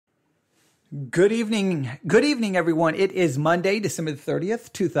Good evening, everyone. It is Monday, December the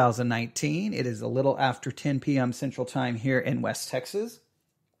 30th, 2019. It is a little after 10 p.m. Central Time here in West Texas.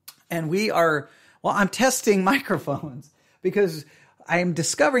 And I'm testing microphones because I am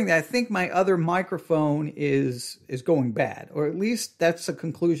discovering that I think my other microphone is going bad, or at least that's a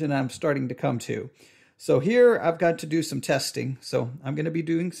conclusion I'm starting to come to. So here I've got to do some testing. So I'm going to be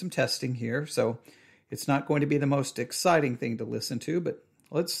doing some testing here. So it's not going to be the most exciting thing to listen to, but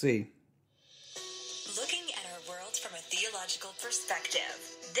let's see. Perspective.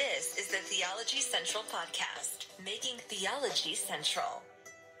 This is the Theology Central podcast, making theology central.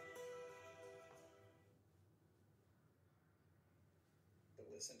 To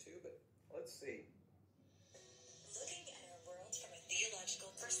listen to, but let's see. Looking at our world from a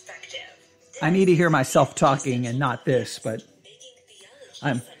theological perspective. I need to hear myself talking and not this, but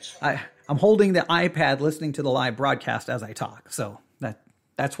I'm holding the iPad listening to the live broadcast as I talk, so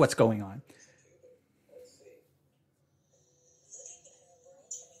that's what's going on.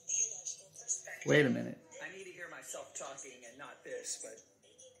 Wait a minute. I need to hear myself talking and not this, but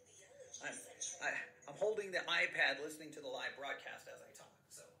I'm holding the iPad listening to the live broadcast as I talk,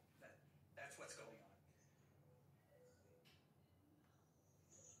 so that's what's going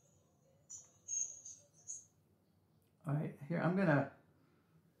on. All right, here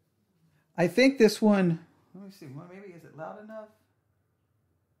I think this one, let me see, maybe is it loud enough?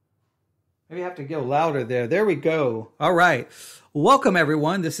 Maybe I have to go louder there. There we go. All right. Welcome,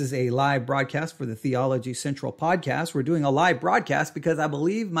 everyone. This is a live broadcast for the Theology Central podcast. We're doing a live broadcast because I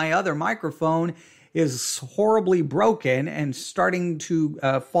believe my other microphone is horribly broken and starting to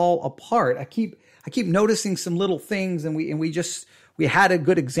fall apart. I keep noticing some little things, and we had a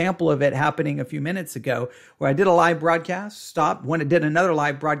good example of it happening a few minutes ago where I did a live broadcast, stopped, when I did another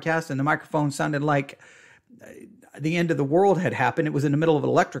live broadcast, and the microphone sounded like the end of the world had happened. It was in the middle of an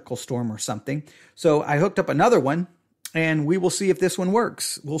electrical storm or something. So I hooked up another one, and we will see if this one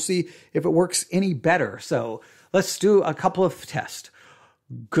works. We'll see if it works any better. So let's do a couple of tests.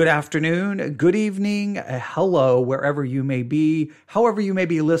 Good afternoon, good evening, hello, wherever you may be, however you may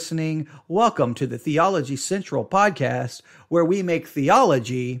be listening. Welcome to the Theology Central podcast, where we make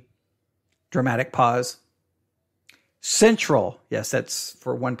theology, dramatic pause, central. Yes, that's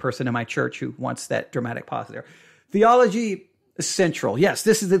for one person in my church who wants that dramatic pause there. Theology Central. Yes,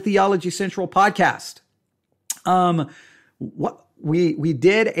 this is the Theology Central podcast. We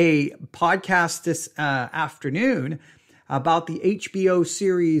did a podcast this afternoon about the HBO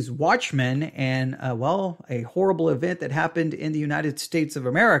series Watchmen and a horrible event that happened in the United States of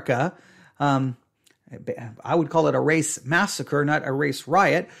America. I would call it a race massacre, not a race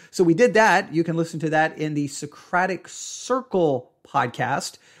riot. So we did that. You can listen to that in the Socratic Circle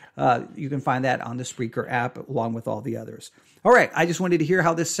podcast. You can find that on the Spreaker app along with all the others. All right. I just wanted to hear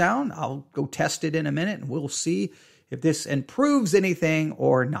how this sounds. I'll go test it in a minute and we'll see if this improves anything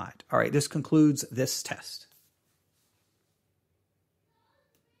or not. All right. This concludes this test.